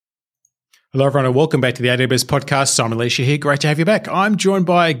Hello, everyone, and welcome back to the AWS podcast. Simon Leisha here. Great to have you back. I'm joined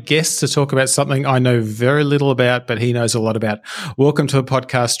by a guest to talk about something I know very little about, but he knows a lot about. Welcome to the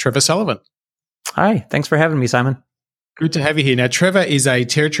podcast, Trevor Sullivan. Hi, thanks for having me, Simon. Good to have you here. Now, Trevor is a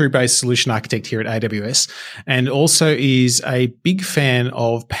territory-based solution architect here at AWS and also is a big fan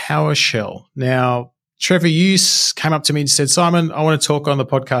of PowerShell. Now, Trevor, you came up to me and said, Simon, I want to talk on the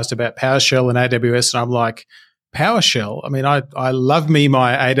podcast about PowerShell and AWS. And I'm like, PowerShell? I mean, I love me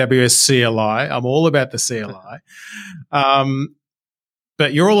my AWS CLI. I'm all about the CLI.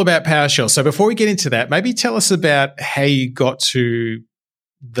 But you're all about PowerShell. So before we get into that, maybe tell us about how you got to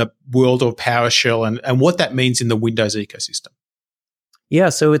the world of PowerShell and what that means in the Windows ecosystem. Yeah,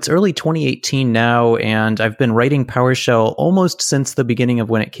 so it's early 2018 now, and I've been writing PowerShell almost since the beginning of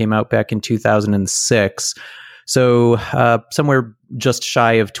when it came out back in 2006. So somewhere just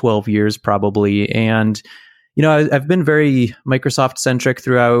shy of 12 years probably. And you know, I've been very Microsoft-centric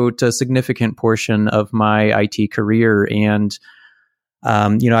throughout a significant portion of my IT career. And,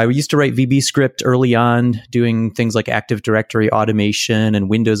 I used to write VB script early on, doing things like Active Directory automation and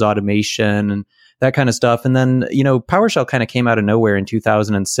Windows automation and that kind of stuff. And then, PowerShell kind of came out of nowhere in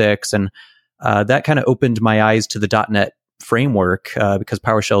 2006. And that kind of opened my eyes to the .NET framework because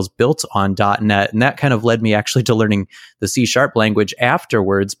PowerShell is built on .NET, and that kind of led me actually to learning the C# language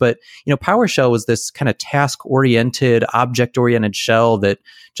afterwards. But PowerShell was this kind of task-oriented, object-oriented shell that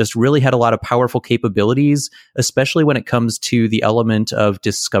just really had a lot of powerful capabilities, especially when it comes to the element of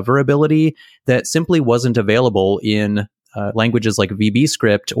discoverability that simply wasn't available in languages like VB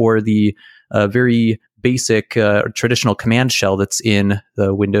script or the very basic traditional command shell that's in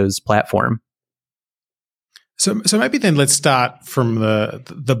the Windows platform. So maybe then let's start from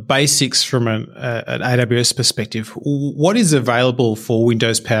the basics from an AWS perspective. What is available for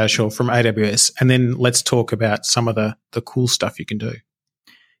Windows PowerShell from AWS? And then let's talk about some of the cool stuff you can do.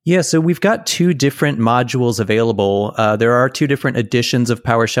 Yeah, so we've got two different modules available. There are two different editions of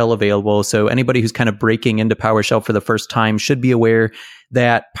PowerShell available. So anybody who's kind of breaking into PowerShell for the first time should be aware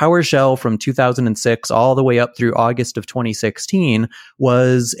that PowerShell from 2006 all the way up through August of 2016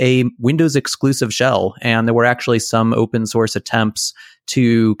 was a Windows exclusive shell. And there were actually some open source attempts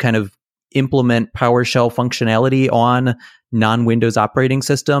to kind of implement PowerShell functionality on non-Windows operating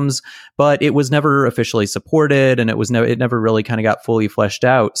systems, but it was never officially supported, and it never really kind of got fully fleshed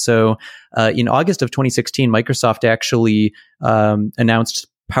out. So in August of 2016, Microsoft actually announced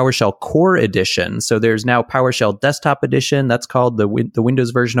PowerShell Core Edition. So there's now PowerShell Desktop Edition. That's called the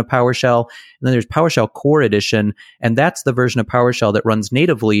Windows version of PowerShell. And then there's PowerShell Core Edition, and that's the version of PowerShell that runs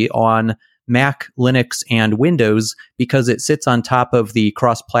natively on Mac, Linux, and Windows because it sits on top of the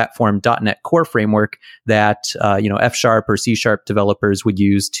cross-platform .NET Core framework that F# or C# developers would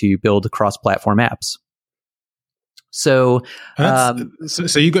use to build cross-platform apps. So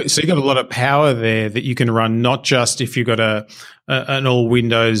you got a lot of power there that you can run. Not just if you've got an all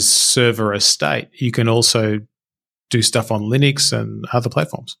Windows server estate, you can also do stuff on Linux and other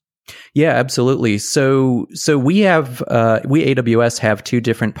platforms. Yeah, absolutely. So we AWS have two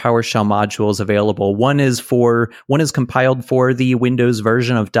different PowerShell modules available. One is compiled for the Windows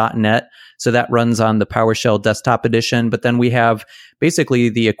version of .NET. So that runs on the PowerShell Desktop Edition. But then we have basically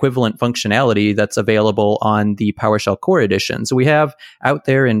the equivalent functionality that's available on the PowerShell Core Edition. So we have out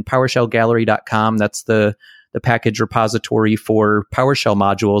there in PowerShellGallery.com, that's the package repository for PowerShell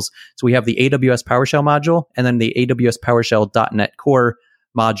modules. So we have the AWS PowerShell module and then the AWS PowerShell .NET Core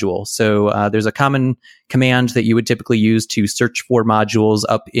module. So there's a common command that you would typically use to search for modules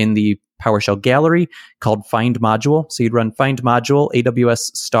up in the PowerShell gallery called find module. So you'd run find module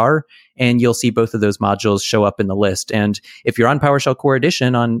AWS *, and you'll see both of those modules show up in the list. And if you're on PowerShell Core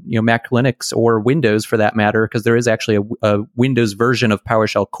Edition on Mac, Linux, or Windows for that matter, because there is actually a Windows version of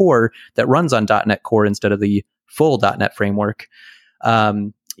PowerShell Core that runs on .NET Core instead of the full .NET framework.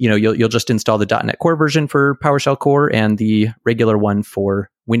 You'll just install the .NET Core version for PowerShell Core and the regular one for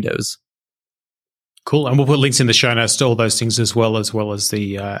Windows. Cool. And we'll put links in the show notes to all those things as well as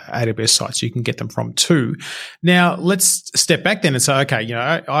the AWS sites you can get them from too. Now, let's step back then and say,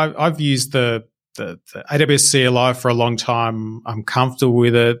 okay, I've used the AWS CLI for a long time. I'm comfortable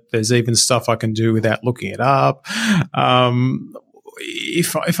with it. There's even stuff I can do without looking it up. Why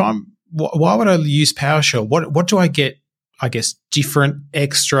would I use PowerShell? What do I get, I guess, different,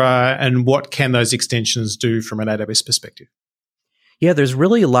 extra, and what can those extensions do from an AWS perspective? Yeah, there's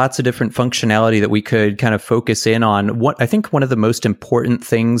really lots of different functionality that we could kind of focus in on. What I think one of the most important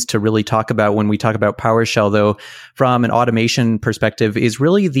things to really talk about when we talk about PowerShell, though, from an automation perspective, is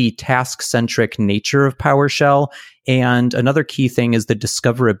really the task-centric nature of PowerShell. And another key thing is the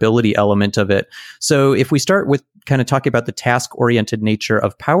discoverability element of it. So if we start with kind of talking about the task-oriented nature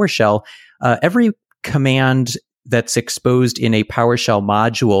of PowerShell, every command that's exposed in a PowerShell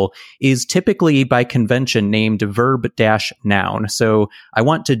module is typically by convention named verb-noun. So I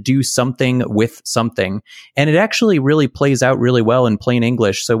want to do something with something. And it actually really plays out really well in plain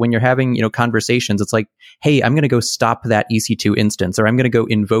English. So when you're having, conversations, it's like, hey, I'm going to go stop that EC2 instance, or I'm going to go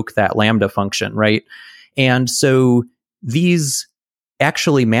invoke that Lambda function, right? And so these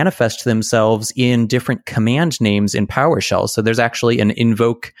actually manifest themselves in different command names in PowerShell. So there's actually an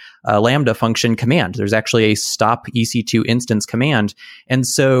invoke Lambda function command. There's actually a stop EC2 instance command. And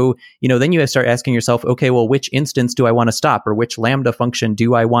so, then you start asking yourself, okay, well, which instance do I want to stop, or which Lambda function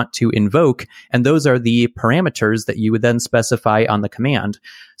do I want to invoke? And those are the parameters that you would then specify on the command.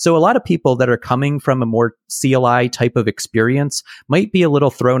 So a lot of people that are coming from a more CLI type of experience might be a little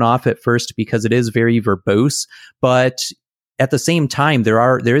thrown off at first because it is very verbose, but at the same time,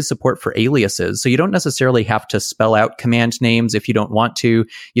 there is support for aliases. So you don't necessarily have to spell out command names if you don't want to.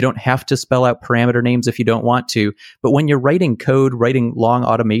 You don't have to spell out parameter names if you don't want to. But when you're writing code, writing long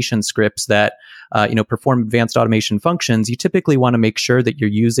automation scripts that perform advanced automation functions, you typically want to make sure that you're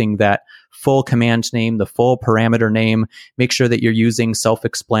using that full command name, the full parameter name. Make sure that you're using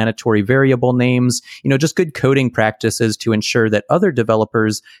self-explanatory variable names, just good coding practices to ensure that other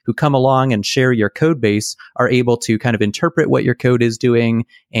developers who come along and share your code base are able to kind of interpret what your code is doing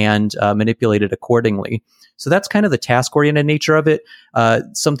and manipulate it accordingly. So that's kind of the task-oriented nature of it.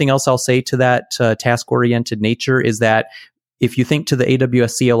 Something else I'll say to that task-oriented nature is that if you think to the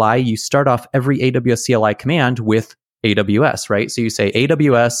AWS CLI, you start off every AWS CLI command with AWS, right? So you say,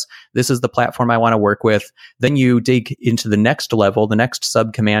 AWS, this is the platform I want to work with. Then you dig into the next level. The next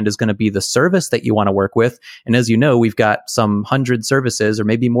subcommand is going to be the service that you want to work with. And as you know, we've got some 100 services, or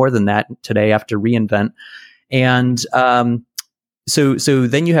maybe more than that today after reInvent. And so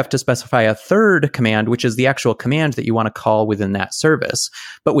then you have to specify a third command, which is the actual command that you want to call within that service.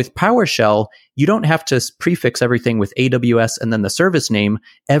 But with PowerShell, you don't have to prefix everything with AWS and then the service name.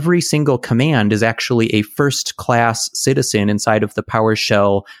 Every single command is actually a first-class citizen inside of the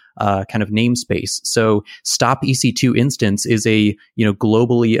PowerShell kind of namespace. So stop EC2 instance is a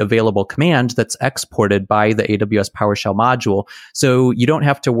globally available command that's exported by the AWS PowerShell module. So you don't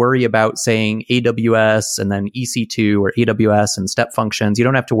have to worry about saying AWS and then EC2 or AWS and step functions. You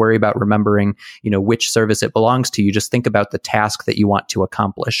don't have to worry about remembering which service it belongs to. You just think about the task that you want to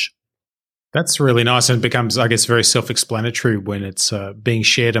accomplish. That's really nice, and it becomes, I guess, very self-explanatory when it's being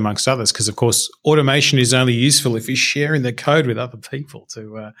shared amongst others, because, of course, automation is only useful if you're sharing the code with other people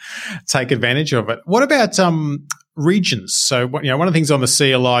to take advantage of it. What about regions? So, one of the things on the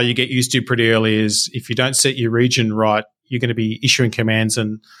CLI you get used to pretty early is if you don't set your region right, you're going to be issuing commands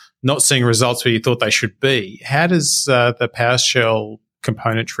and not seeing results where you thought they should be. How does the PowerShell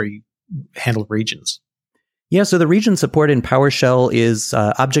componentry handle regions? Yeah, so the region support in PowerShell is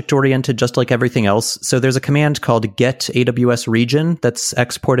object-oriented, just like everything else. So there's a command called get AWS region that's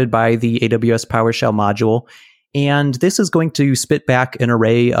exported by the AWS PowerShell module. And this is going to spit back an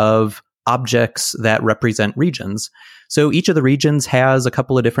array of objects that represent regions. So each of the regions has a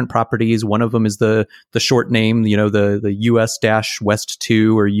couple of different properties. One of them is the short name, the US-West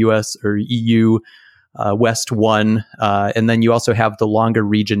 2 or US or EU West 1. And then you also have the longer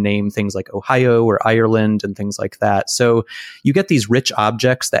region name, things like Ohio or Ireland and things like that. So you get these rich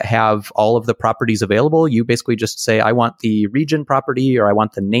objects that have all of the properties available. You basically just say, I want the region property, or I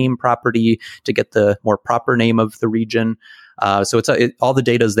want the name property to get the more proper name of the region. So all the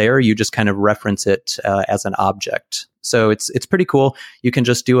data is there. You just kind of reference it as an object. So it's pretty cool. You can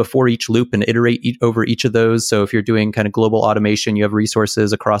just do a for each loop and iterate over each of those. So if you're doing kind of global automation, you have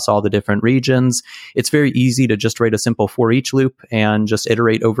resources across all the different regions. It's very easy to just write a simple for each loop and just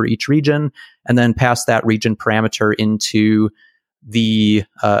iterate over each region, and then pass that region parameter into the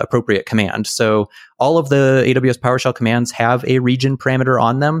appropriate command. So all of the AWS PowerShell commands have a region parameter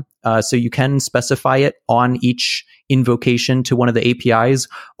on them. So you can specify it on each invocation to one of the APIs,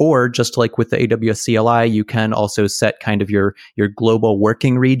 or just like with the AWS CLI, you can also set kind of your global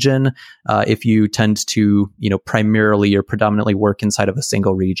working region if you tend to, primarily or predominantly work inside of a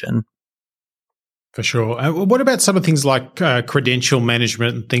single region. For sure. What about some of things like credential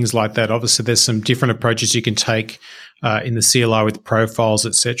management and things like that? Obviously, there's some different approaches you can take in the CLI with profiles,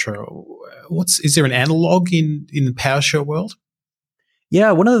 etc. Is there an analog in the PowerShell world?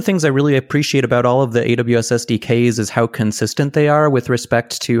 Yeah, one of the things I really appreciate about all of the AWS SDKs is how consistent they are with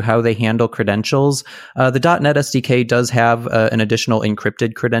respect to how they handle credentials. The .NET SDK does have an additional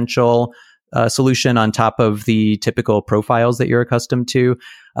encrypted credential solution on top of the typical profiles that you're accustomed to.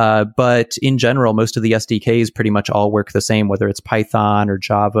 But in general, most of the SDKs pretty much all work the same, whether it's Python or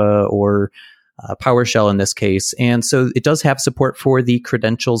Java or PowerShell in this case. And so it does have support for the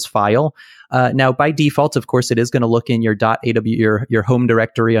credentials file. Now, by default, of course, it is going to look in your your home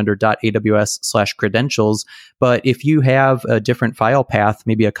directory under .aws/credentials. But if you have a different file path,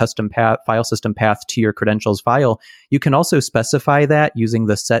 maybe a custom file system path to your credentials file, you can also specify that using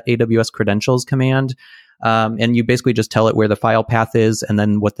the set AWS credentials command. And you basically just tell it where the file path is and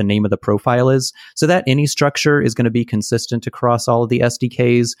then what the name of the profile is. So that any structure is going to be consistent across all of the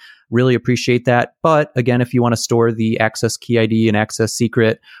SDKs. Really appreciate that. But again, if you want to store the access key ID and access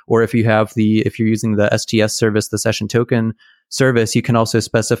secret, or if you're using the STS service, the session token service, you can also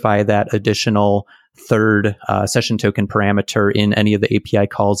specify that additional third session token parameter in any of the API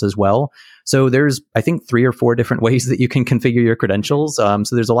calls as well. So there's, I think, 3 or 4 different ways that you can configure your credentials. So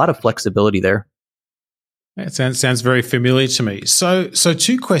there's a lot of flexibility there. That sounds very familiar to me. So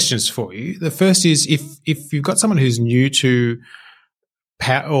 2 questions for you. The first is if you've got someone who's new to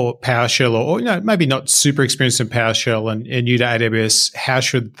PowerShell, or maybe not super experienced in PowerShell and new to AWS, how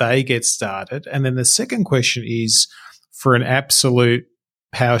should they get started? And then the second question is, for an absolute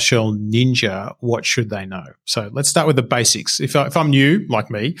PowerShell ninja, what should they know? So let's start with the basics. If I'm new,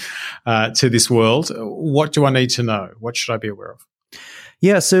 like me, to this world, what do I need to know? What should I be aware of?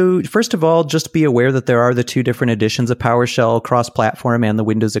 Yeah, so first of all, just be aware that there are the 2 different editions of PowerShell, cross-platform and the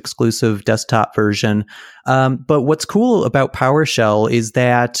Windows exclusive desktop version. But what's cool about PowerShell is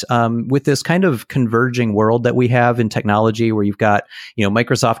that with this kind of converging world that we have in technology, where you've got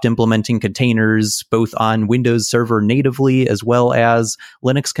Microsoft implementing containers both on Windows Server natively as well as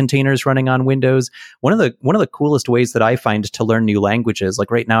Linux containers running on Windows. One of the coolest ways that I find to learn new languages,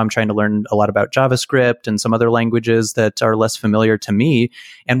 like right now I'm trying to learn a lot about JavaScript and some other languages that are less familiar to me.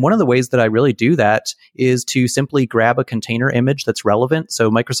 And one of the ways that I really do that is to simply grab a container image that's relevant.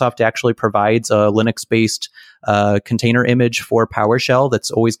 So Microsoft actually provides a Linux-based container image for PowerShell that's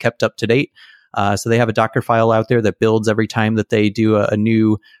always kept up to date. So they have a Docker file out there that builds every time that they do a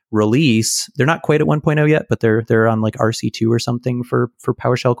new release. They're not quite at 1.0 yet, but they're on like RC2 or something for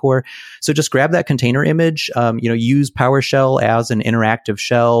PowerShell core. So just grab that container image, use PowerShell as an interactive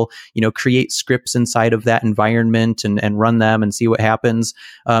shell, create scripts inside of that environment and run them and see what happens.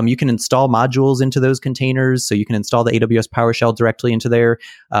 You can install modules into those containers. So you can install the AWS PowerShell directly into there.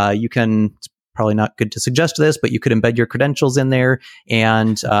 You can, probably not good to suggest this, but you could embed your credentials in there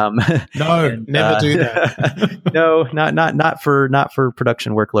and never do that. No, not for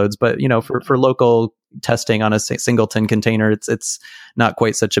production workloads, but for local testing on a singleton container, it's not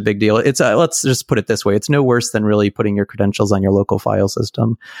quite such a big deal. It's let's just put it this way: it's no worse than really putting your credentials on your local file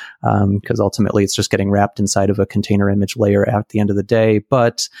system, because ultimately it's just getting wrapped inside of a container image layer at the end of the day.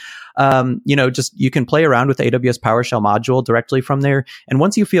 But just you can play around with the AWS PowerShell module directly from there. And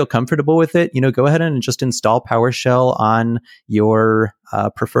once you feel comfortable with it, go ahead and just install PowerShell on your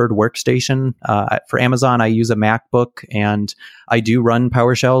preferred workstation. For Amazon, I use a MacBook and I do run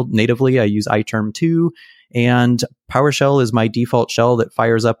PowerShell natively. I use iTerm 2, and PowerShell is my default shell that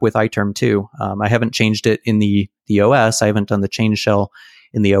fires up with iTerm 2. I haven't changed it in the OS. I haven't done the change shell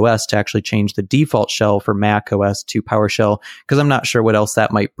in the OS to actually change the default shell for Mac OS to PowerShell, because I'm not sure what else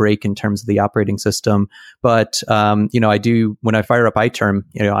that might break in terms of the operating system. But, I do, when I fire up iTerm,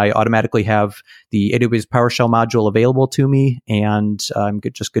 I automatically have the AWS PowerShell module available to me, and I'm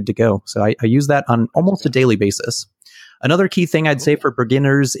good to go. So I use that on almost a daily basis. Another key thing I'd say for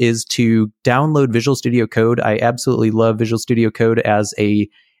beginners is to download Visual Studio Code. I absolutely love Visual Studio Code as a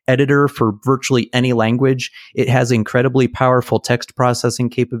editor for virtually any language. It has incredibly powerful text processing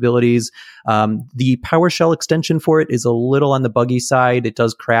capabilities. The PowerShell extension for it is a little on the buggy side. It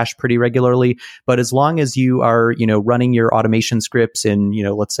does crash pretty regularly, but as long as you are, running your automation scripts in,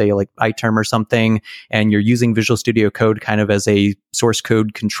 let's say like iTerm or something, and you're using Visual Studio Code kind of as a source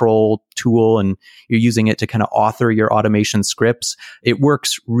code control tool, and you're using it to kind of author your automation scripts, it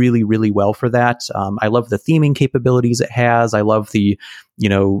works really, really well for that. I love the theming capabilities it has. I love the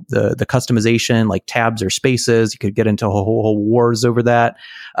customization, like tabs or spaces. You could get into whole wars over that.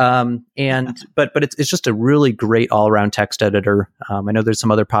 But it's just a really great all around text editor. I know there's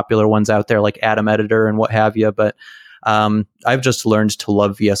some other popular ones out there like Atom Editor and what have you, but I've just learned to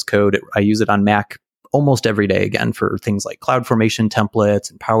love VS Code. I use it on Mac almost every day, again, for things like CloudFormation templates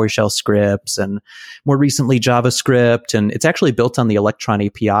and PowerShell scripts, and more recently JavaScript. And it's actually built on the Electron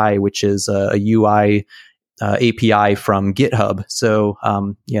API, which is a UI API from GitHub. So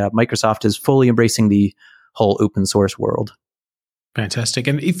Microsoft is fully embracing the whole open source world. Fantastic.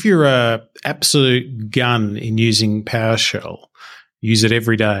 And if you're a absolute gun in using PowerShell, use it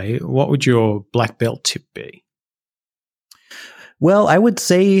every day, what would your black belt tip be? Well, I would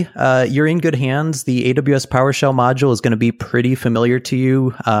say you're in good hands. The AWS PowerShell module is going to be pretty familiar to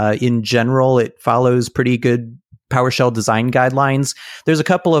you. In general, it follows pretty good PowerShell design guidelines. There's a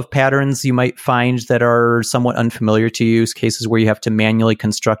couple of patterns you might find that are somewhat unfamiliar to you, cases where you have to manually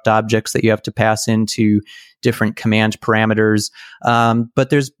construct objects that you have to pass into different command parameters. But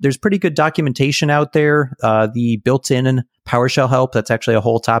there's pretty good documentation out there. The built-in PowerShell help, that's actually a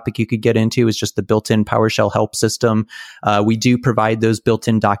whole topic you could get into, is just the built-in PowerShell help system. We do provide those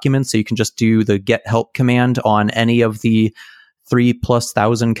built-in documents, so you can just do the get help command on any of the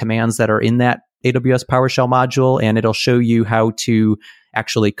 3,000+ commands that are in that AWS PowerShell module, and it'll show you how to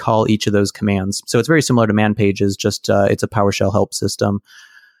actually call each of those commands. So it's very similar to man pages, just it's a PowerShell help system.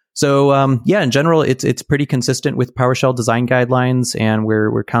 So in general, it's pretty consistent with PowerShell design guidelines, and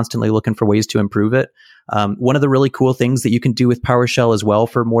we're constantly looking for ways to improve it. One of the really cool things that you can do with PowerShell as well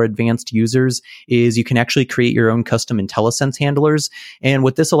for more advanced users is you can actually create your own custom IntelliSense handlers. And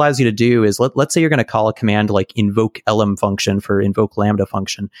what this allows you to do is, let's say you're going to call a command like invoke lm function for invoke lambda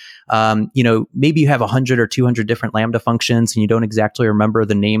function. Maybe you have 100 or 200 different lambda functions and you don't exactly remember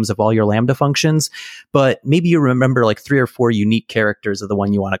the names of all your lambda functions, but maybe you remember like 3 or 4 unique characters of the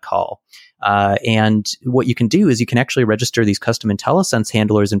one you want to call. And what you can do is you can actually register these custom IntelliSense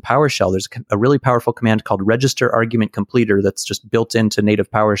handlers in PowerShell. There's a really powerful command called register argument completer that's just built into native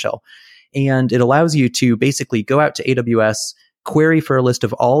PowerShell. And it allows you to basically go out to AWS, query for a list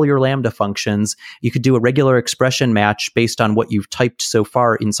of all your Lambda functions. You could do a regular expression match based on what you've typed so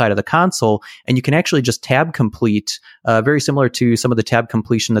far inside of the console. And you can actually just tab complete, very similar to some of the tab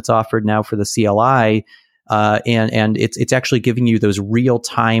completion that's offered now for the CLI. And it's actually giving you those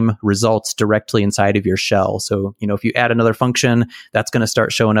real-time results directly inside of your shell. So, if you add another function, that's going to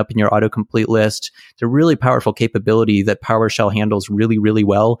start showing up in your autocomplete list. It's a really powerful capability that PowerShell handles really, really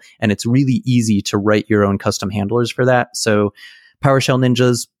well. And it's really easy to write your own custom handlers for that. So PowerShell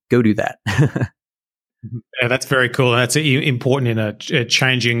ninjas, go do that. Yeah, that's very cool. That's important in a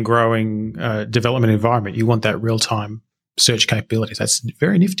changing, growing development environment. You want that real-time search capabilities. That's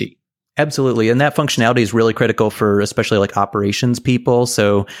very nifty. Absolutely. And that functionality is really critical for especially like operations people.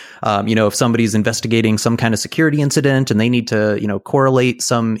 So, if somebody's investigating some kind of security incident and they need to, correlate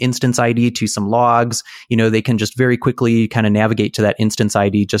some instance ID to some logs, they can just very quickly kind of navigate to that instance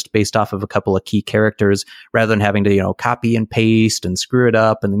ID just based off of a couple of key characters rather than having to, copy and paste and screw it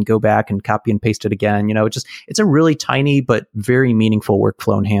up and then go back and copy and paste it again. It's a really tiny but very meaningful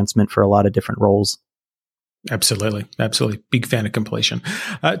workflow enhancement for a lot of different roles. Absolutely. Big fan of completion.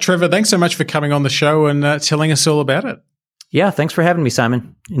 Trevor, thanks so much for coming on the show and telling us all about it. Yeah, thanks for having me,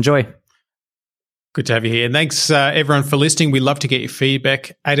 Simon. Enjoy. Good to have you here. And thanks, everyone, for listening. We love to get your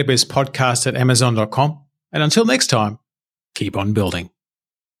feedback. AWS podcast at amazon.com. And until next time, keep on building.